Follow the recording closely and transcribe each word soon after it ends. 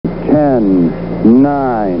10,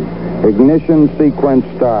 9, ignition sequence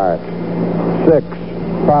start. 6,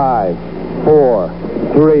 5, 4,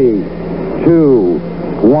 3, 2,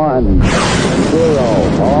 1, 0.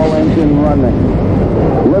 All engine running.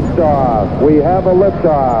 Liftoff. We have a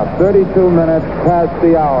liftoff. 32 minutes past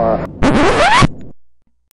the hour.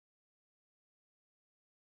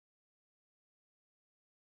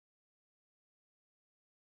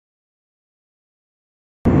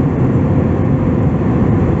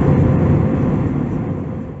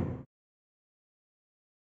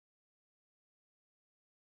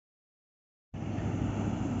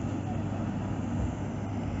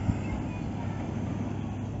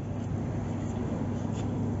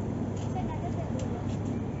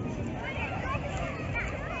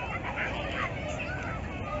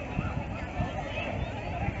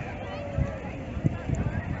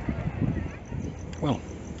 Well,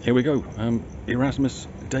 here we go. Erasmus,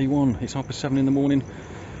 day one. It's 7:30 in the morning.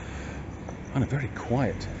 On a very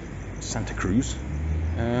quiet Santa Cruz.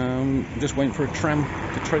 I'm just waiting for a tram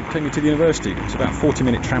to take me to the university. It's about a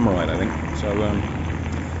 40-minute tram ride, I think. So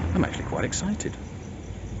I'm actually quite excited.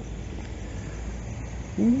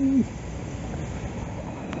 Ooh.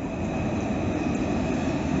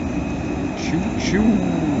 Shoo, shoo.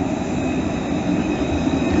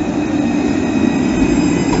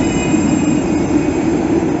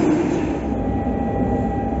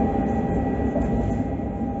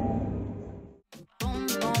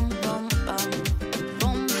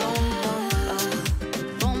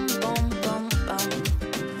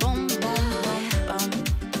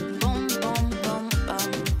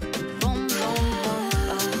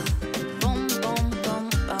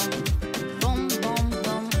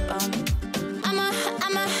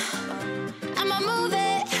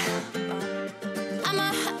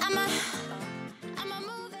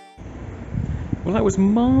 Well, that was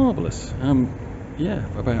marvellous. Yeah,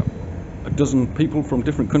 about a dozen people from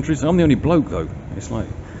different countries. I'm the only bloke though. It's like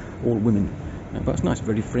all women, but it's nice,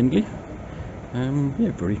 very friendly.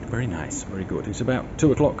 Yeah, very, very nice, very good. It's about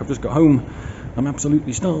 2 o'clock. I've just got home. I'm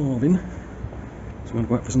absolutely starving, so I'm going to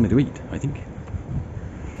go out for something to eat, I think.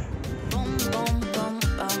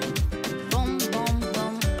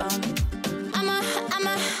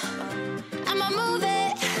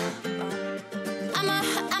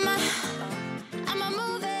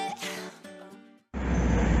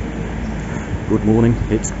 Good morning,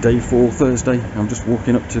 it's day 4, Thursday. I'm just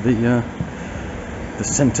walking up to the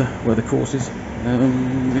centre where the course is.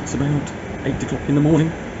 It's about 8 o'clock in the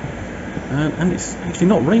morning, and it's actually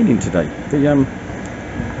not raining today. I'm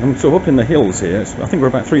sort of up in the hills here. I think we're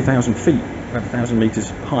about 3,000 feet, about 1,000 metres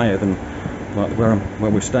higher than like where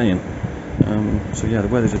we're staying. So yeah, the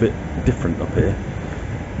weather's a bit different up here.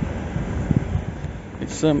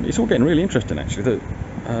 It's all getting really interesting actually.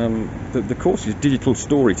 The course is digital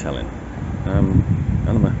storytelling. And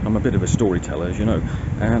I'm a bit of a storyteller, as you know,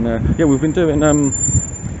 and yeah, we've been doing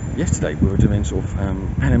yesterday we were doing sort of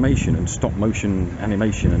animation and stop motion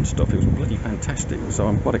animation and stuff. It was bloody fantastic, so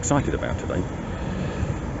I'm quite excited about today.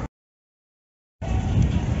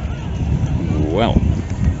 Well,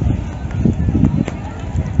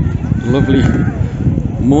 lovely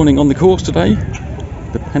morning on the course today,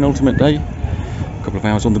 the penultimate day, a couple of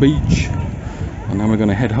hours on the beach, and now we're going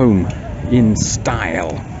to head home in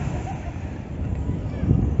style.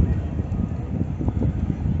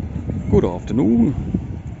 Good afternoon.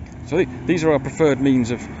 So these are our preferred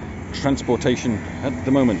means of transportation at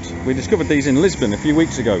the moment. We discovered these in Lisbon a few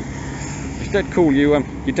weeks ago. It's dead cool. You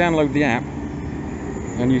download the app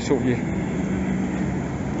and you scan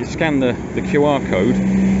the QR code,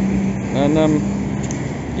 and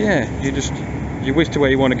yeah, you whiz to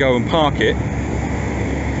where you want to go and park it,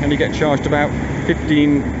 and you get charged about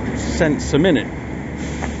 15 cents a minute.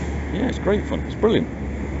 Yeah, it's great fun. It's brilliant.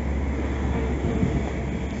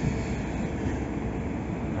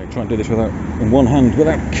 Try and do this in one hand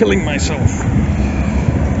without killing myself.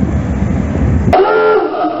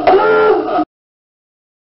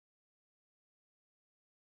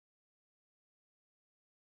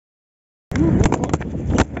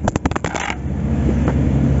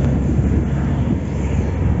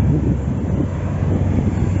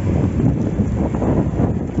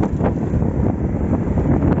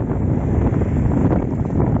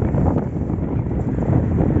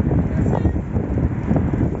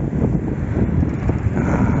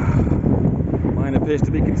 Appears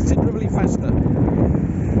to be considerably faster.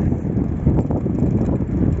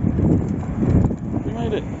 We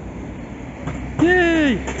made it!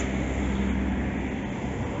 Yay!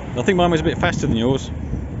 I think mine was a bit faster than yours.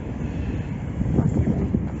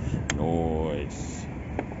 Nice.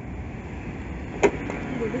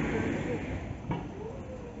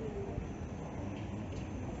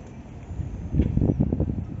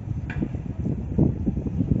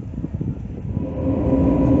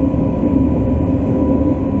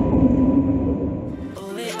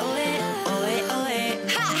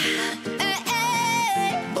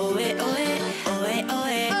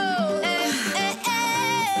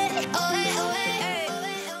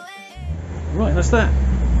 that's that.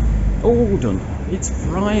 All done. It's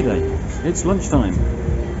Friday. It's lunchtime.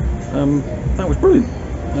 That was brilliant.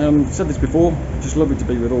 Said this before, just lovely to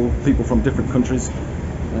be with all people from different countries,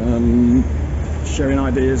 sharing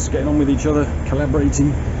ideas, getting on with each other,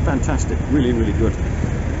 collaborating. Fantastic, really, really good.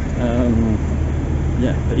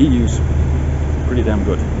 Yeah, the EU's pretty damn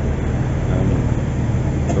good.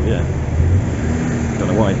 So yeah, don't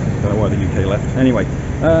know why the UK left. Anyway,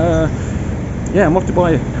 yeah, I'm off to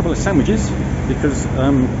buy a couple of sandwiches because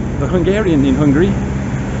the Hungarian in Hungary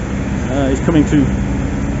is coming to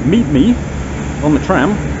meet me on the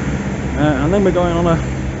tram, and then we're going on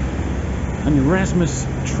an Erasmus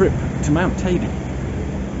trip to Mount Teide,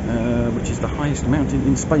 which is the highest mountain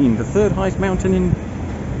in Spain, the third highest mountain in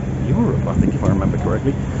Europe, I think, if I remember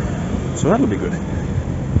correctly. So that'll be good.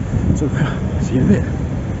 So see you in a bit.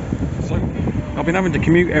 So I've been having to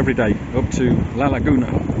commute every day up to La Laguna,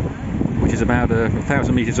 which is about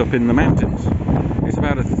 1,000 meters up in the mountains. It's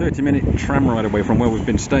about a 30-minute tram ride away from where we've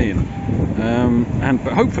been staying,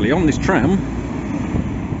 but hopefully on this tram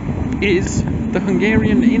is the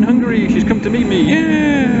Hungarian in Hungary. She's come to meet me.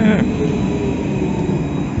 Yeah!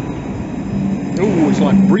 Oh, it's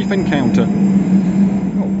like brief encounter.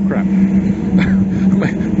 Oh crap.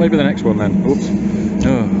 Maybe the next one then. Oops.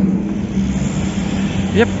 Oh.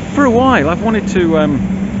 Yeah, for a while I've wanted to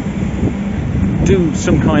do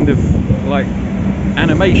some kind of like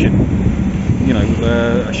animation, you know,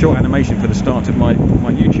 a short animation for the start of my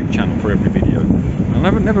YouTube channel for every video, and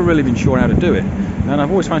I've never really been sure how to do it, and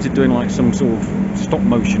I've always fancied doing like some sort of stop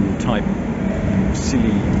motion type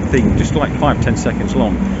silly thing, just like 5-10 seconds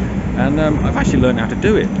long, and I've actually learned how to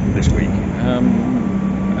do it this week,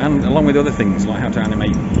 and along with other things like how to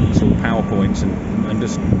animate sort of PowerPoints and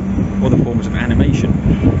just other forms of animation.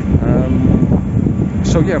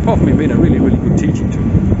 So yeah, apart from it being a really, really good teaching tool,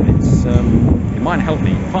 it might help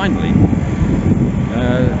me finally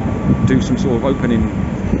do some sort of opening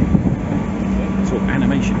sort of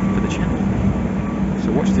animation for the channel.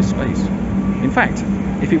 So watch this space. In fact,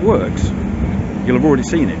 if it works, you'll have already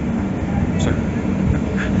seen it. So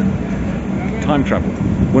time travel,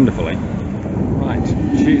 wonderful, eh? Right,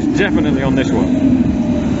 she's definitely on this one.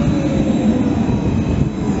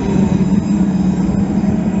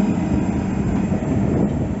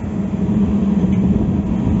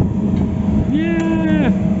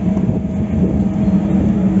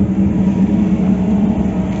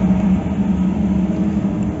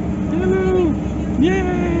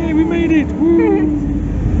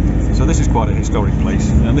 Quite a historic place,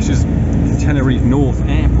 and this is Tenerife North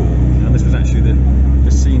Airport, and this was actually the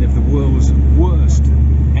scene of the world's worst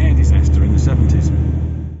air disaster in the 70s.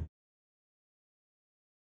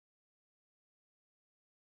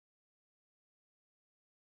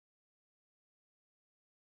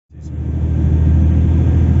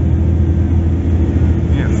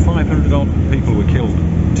 Yeah, 500 odd people were killed.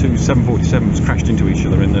 2 747s crashed into each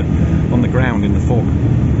other on the ground in the fog.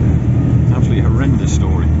 Absolutely horrendous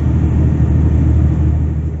story.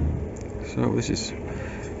 So this is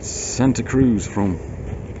Santa Cruz from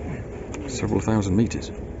several thousand meters.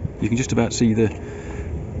 You can just about see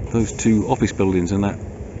those two office buildings and that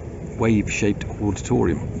wave-shaped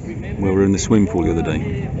auditorium where we were in the swimming pool the other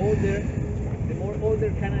day.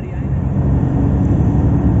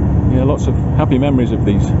 Yeah, lots of happy memories of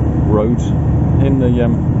these roads in the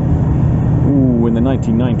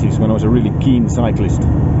 1990s when I was a really keen cyclist.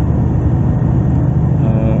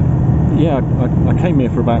 Yeah, I came here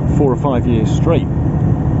for about 4 or 5 years straight,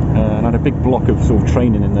 and had a big block of sort of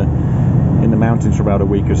training in the mountains for about a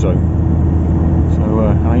week or so. So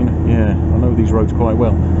I know these roads quite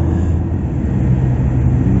well.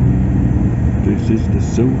 This is the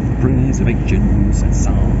Self-Preservation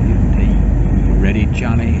Society. Ready,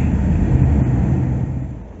 Johnny?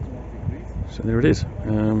 So there it is.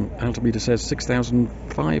 Altimeter says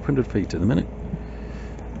 6,500 feet at the minute.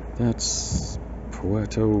 That's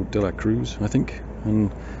Puerto de la Cruz, I think,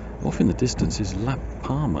 and off in the distance is La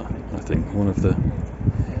Palma, I think, one of the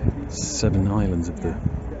 7 islands of the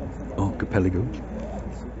archipelago.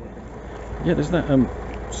 Yeah, there's that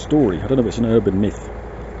story, I don't know if it's an urban myth,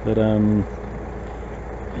 that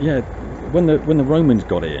yeah, when the Romans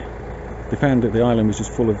got here, they found that the island was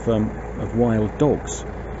just full of wild dogs,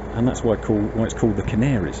 and that's why it's called the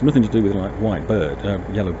Canaries. Nothing to do with like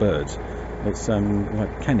yellow birds. It's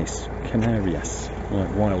like canis, canarias,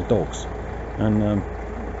 like wild dogs, and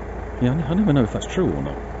yeah, I never know if that's true or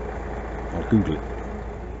not. I'll Google it.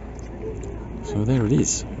 So there it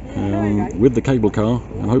is, with the cable car,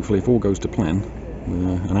 and hopefully if all goes to plan,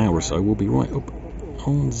 an hour or so we'll be right up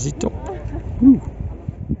on the top. Woo.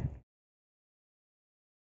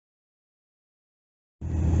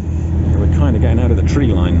 Yeah, we're kind of getting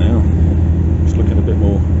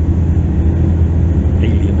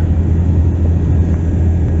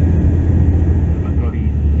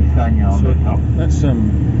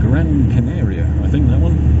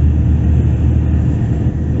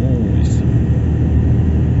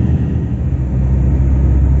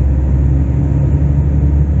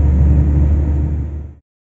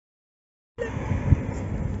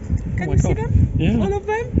Can my you see God. them? Yeah. All of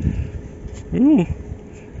them? Ooh.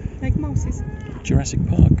 Like mouses. Jurassic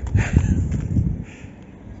Park.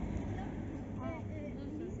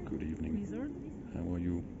 Good evening. How are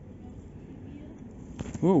you?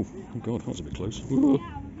 Oh God, that was a bit close. Ooh.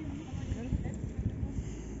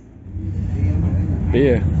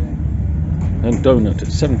 Beer and donut at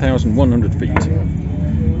 7,100 feet.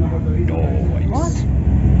 Nice.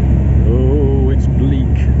 Oh, it's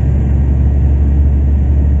bleak.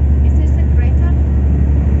 Is this a crater?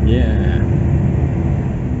 Yeah.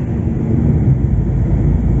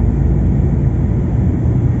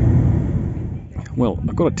 Well,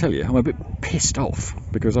 I've got to tell you, I'm a bit pissed off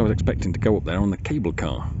because I was expecting to go up there on the cable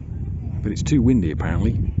car, but it's too windy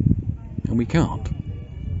apparently, and we can't.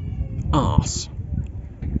 Arse.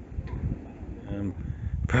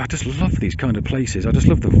 But I just love these kind of places. I just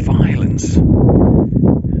love the violence,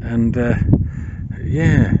 and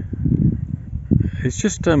yeah, it's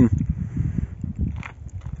just you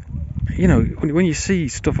know, when you see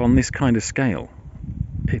stuff on this kind of scale,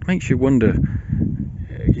 it makes you wonder.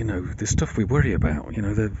 You know, the stuff we worry about. You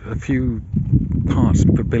know, a few parts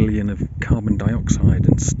per billion of carbon dioxide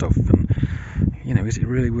and stuff, and you know, is it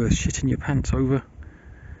really worth shitting your pants over?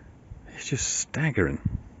 It's just staggering.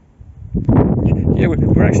 Yeah,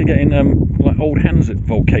 we're actually getting like old hands at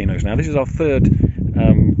volcanoes now. This is our third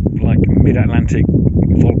like mid-Atlantic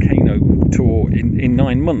volcano tour in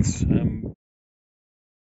 9 months. 9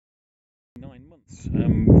 months.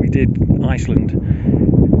 We did Iceland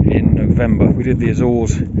in November. We did the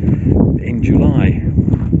Azores in July,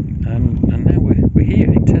 and now we're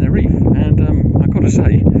here in Tenerife. And I've got to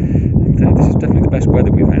say, this is definitely the best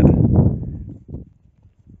weather we've had.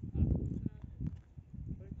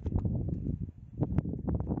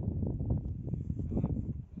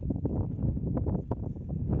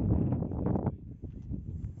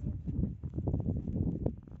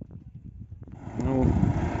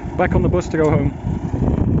 Back on the bus to go home.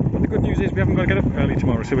 But the good news is we haven't got to get up early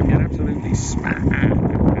tomorrow, so we can get absolutely smashed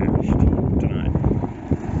tonight.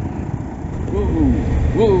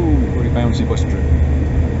 Whoa, very bouncy bus trip.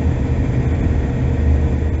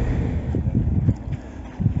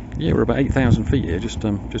 Yeah, we're about 8,000 feet here, just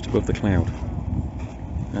above the cloud,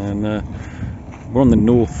 and we're on the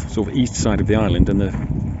north, sort of east side of the island, and the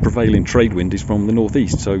prevailing trade wind is from the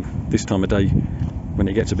northeast. So this time of day, when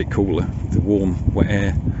it gets a bit cooler, the warm, wet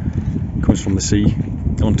air comes from the sea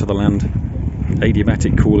onto the land,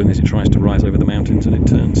 adiabatic cooling as it tries to rise over the mountains, and it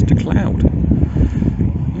turns to cloud.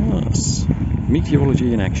 Yes,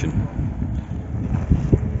 meteorology in action.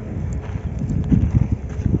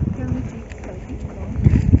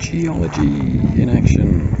 Geology in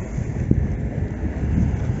action.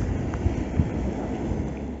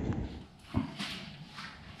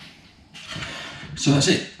 So that's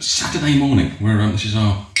it. Saturday morning. This is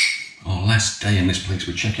our last day in this place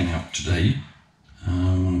we're checking out today.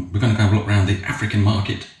 We're going to go have a look around the African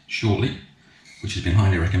market shortly, which has been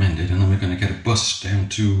highly recommended, and then we're going to get a bus down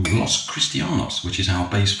to Los Cristianos, which is our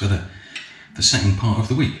base for the second part of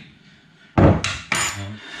the week.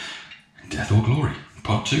 Death or Glory,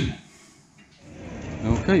 part 2.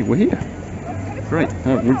 Okay, we're here. Great.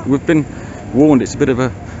 We've been warned it's a bit of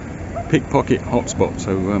a pickpocket hotspot,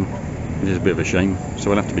 so it is a bit of a shame, so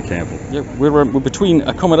we'll have to be careful. Yeah, we're between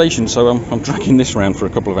accommodations, so I'm dragging this around for a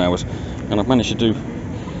couple of hours, and I've managed to do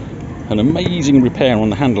an amazing repair on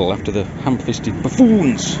the handle after the ham-fisted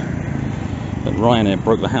buffoons at Ryanair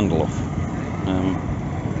broke the handle off.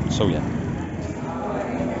 So yeah.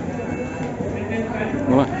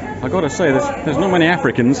 Well, I gotta say, there's not many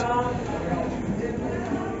Africans.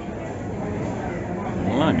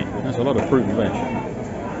 Blimey, that's a lot of fruit and veg.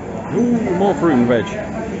 Ooh, more fruit and veg.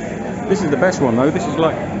 This is the best one though. This is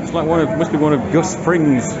like, it's like must be one of Gus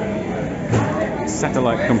Fring's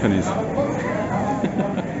satellite companies.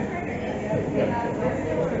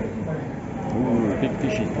 Ooh, big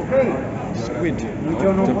fishy. Squid. Ooh,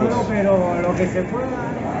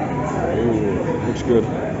 looks good.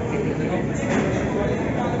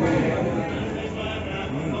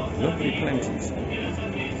 Lovely plenties.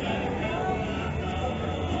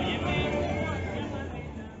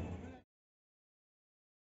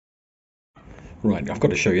 Right, I've got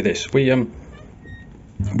to show you this. We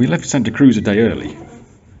left Santa Cruz a day early,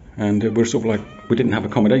 and we're sort of like, we didn't have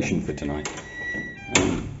accommodation for tonight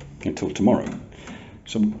until tomorrow.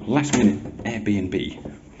 So last minute Airbnb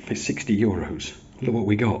for €60. Look what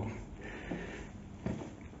we got.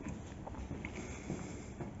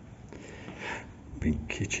 Big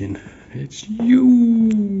kitchen. It's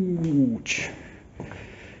huge.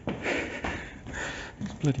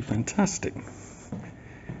 It's bloody fantastic.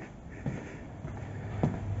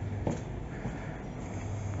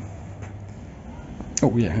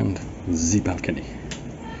 Oh yeah, and the balcony.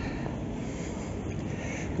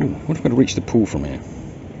 Oh, what if I could reach the pool from here?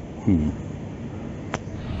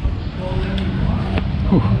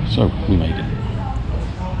 So we made it.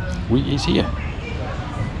 It's here.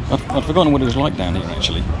 I'd forgotten what it was like down here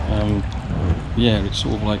actually. Yeah, it's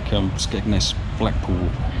sort of like Skegness, Blackpool,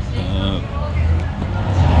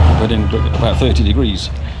 but in about 30 degrees.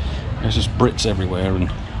 There's just Brits everywhere,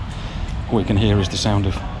 and all you can hear is the sound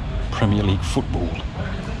of Premier League football.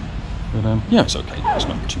 But yeah, it's okay. It's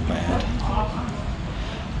not too bad.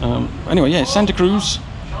 Anyway, yeah, Santa Cruz.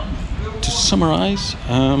 To summarise,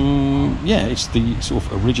 yeah, it's the sort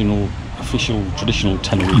of original, official, traditional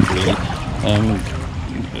Tenerife, really.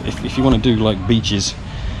 If you want to do like beaches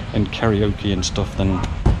and karaoke and stuff, then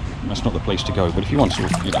that's not the place to go. But if you want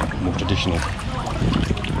sort of, you know, more traditional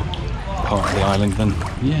part of the island, then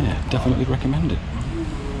yeah, definitely recommend it.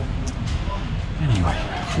 Anyway,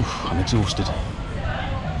 I'm exhausted.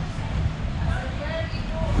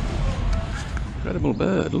 Incredible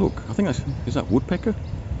bird, look. I think is that woodpecker?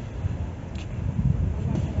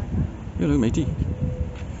 Hello, matey.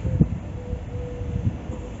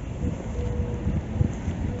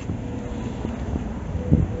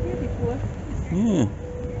 Yeah.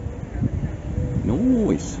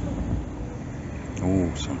 Nice.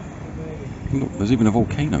 Awesome. Look, there's even a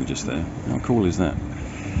volcano just there. How cool is that?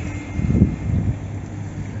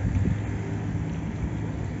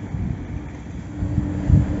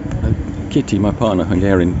 Kitty, my partner,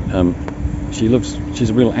 Hungarian, she's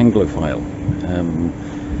a real Anglophile.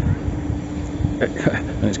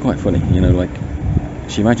 And it's quite funny, you know, like,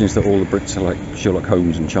 she imagines that all the Brits are like Sherlock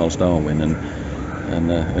Holmes and Charles Darwin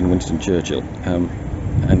and Winston Churchill. And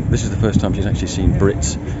this is the first time she's actually seen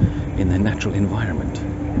Brits in their natural environment.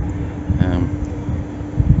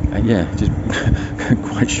 And yeah, just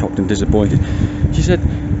quite shocked and disappointed. She said,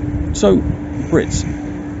 so, Brits,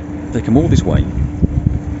 they come all this way,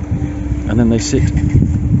 and then they sit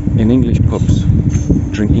in English pubs,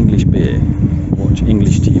 drink English beer, watch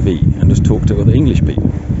English TV, and just talk to other English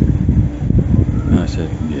people. And I said,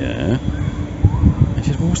 yeah. And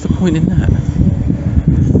she said, well, what's the point in that?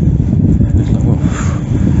 And it's like, well,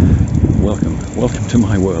 welcome to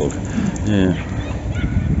my world. Yeah.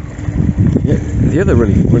 Yeah. The other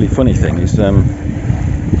really funny thing is,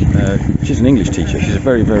 she's an English teacher. She's a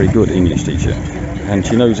very, very good English teacher, and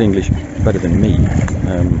she knows English better than me.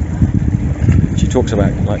 She talks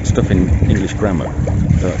about like stuff in English grammar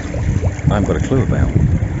that I haven't got a clue about.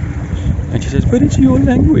 And she says, but it's your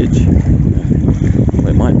language. Well,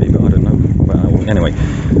 it might be, but I don't know. But anyway,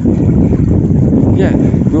 yeah,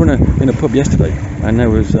 we were in a pub yesterday, and there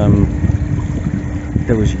was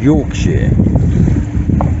Yorkshire,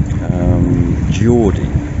 Geordie,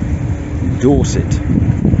 Dorset,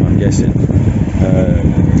 I'm guessing,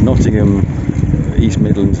 Nottingham, East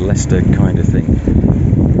Midlands, Leicester kind of thing.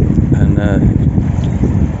 And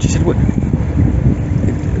she said, what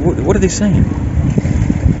are they saying?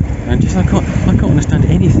 And she said, I can't understand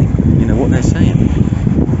anything, you know, what they're saying.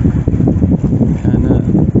 And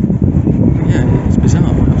yeah, it's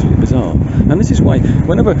bizarre, absolutely bizarre. And this is why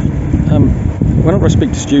whenever I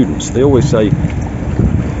speak to students, they always say,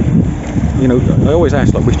 you know, I always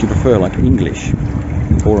ask, like, which do you prefer, like English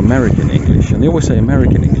or American English? And they always say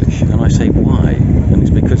American English, and I say why? And it's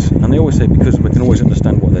because, and they always say because we can always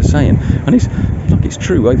understand what they're saying. And it's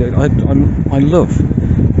true. I love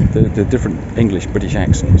the different English British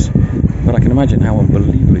accents, but I can imagine how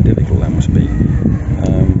unbelievably difficult that must be.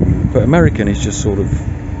 But American is just sort of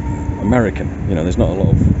American, you know. There's not a lot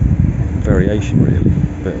of variation really.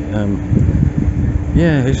 But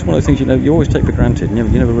yeah, it's one of those things, you know, you always take for granted and you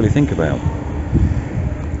never really think about.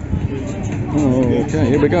 Okay,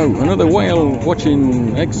 here we go. Another whale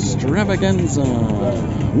watching extravaganza.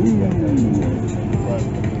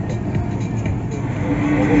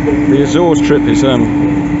 The Azores trip is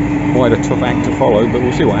quite a tough act to follow, but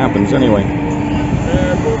we'll see what happens anyway.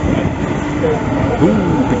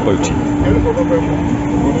 Ooh, big boaty.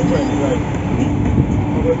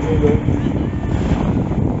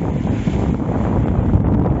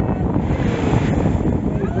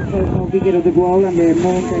 Un piquero de Guau de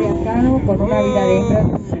Monte Volcano con una vida de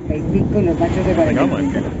hembras de 65 y los machos de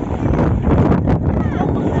 45.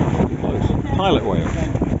 Pilot whale.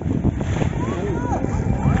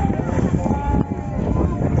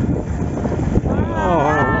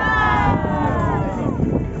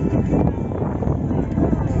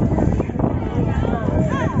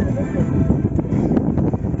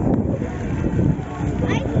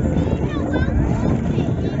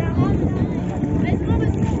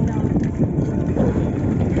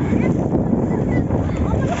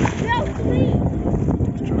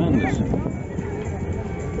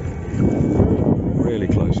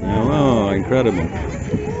 incredible.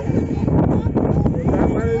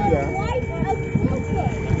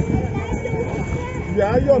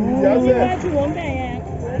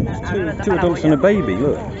 Two adults and a baby,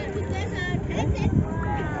 look.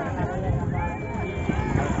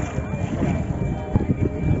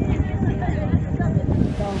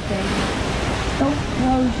 Don't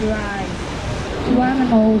close your eyes. Two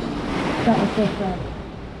animals that are different.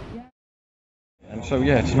 And so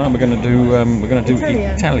yeah, tonight we're going to do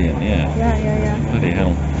Italian. Yeah. Bloody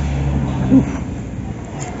hell.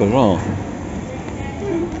 Hurrah.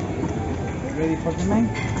 Ready for the night?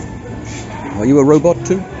 Are you a robot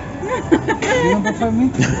too? You want to tell me?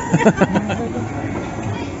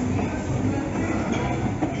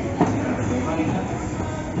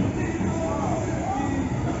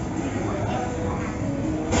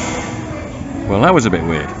 Well, that was a bit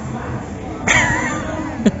weird.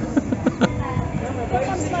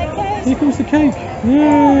 Here comes the cake.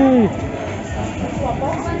 Yay!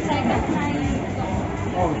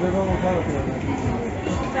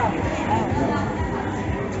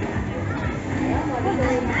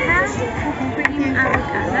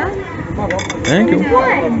 Thank you.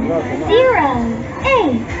 1, 0,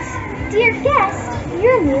 8. Dear guest,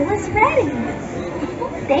 your meal is ready.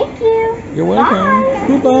 Thank you. You're welcome. Bye.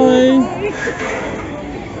 Goodbye.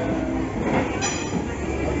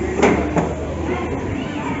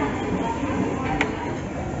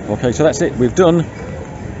 Okay, so that's it. We've done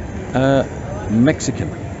Mexican,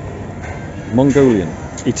 Mongolian,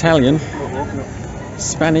 Italian,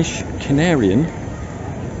 Spanish, Canarian,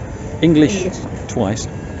 English twice,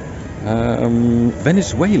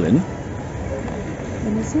 Venezuelan.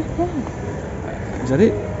 Is that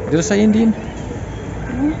it? Did I say Indian?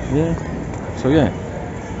 Yeah. So yeah,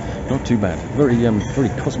 not too bad. Very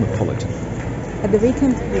cosmopolitan. At the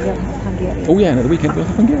weekend we will have Hungarian. Oh yeah, and at the weekend we'll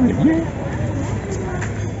have Hungarian. Yeah.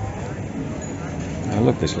 I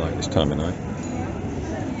love this light this time of night.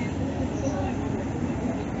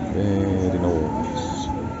 Very nice.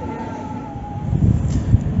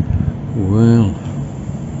 Well,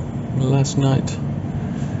 last night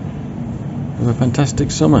of a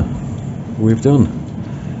fantastic summer we've done.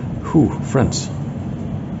 France,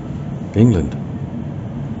 England,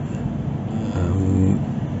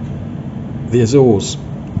 the Azores,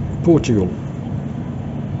 Portugal,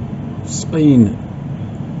 Spain,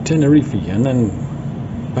 Tenerife, and then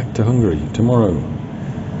back to Hungary tomorrow.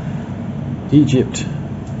 Egypt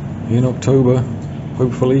in October,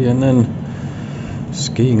 hopefully, and then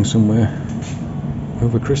skiing somewhere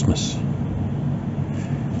over Christmas.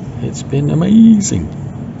 It's been amazing.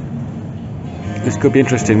 This could be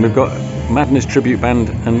interesting. We've got Madness tribute band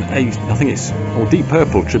and I think it's Deep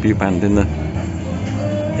Purple tribute band in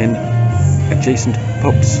adjacent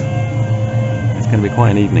pubs. It's going to be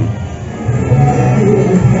quite an evening.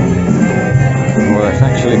 Well, it's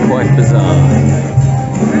actually quite bizarre.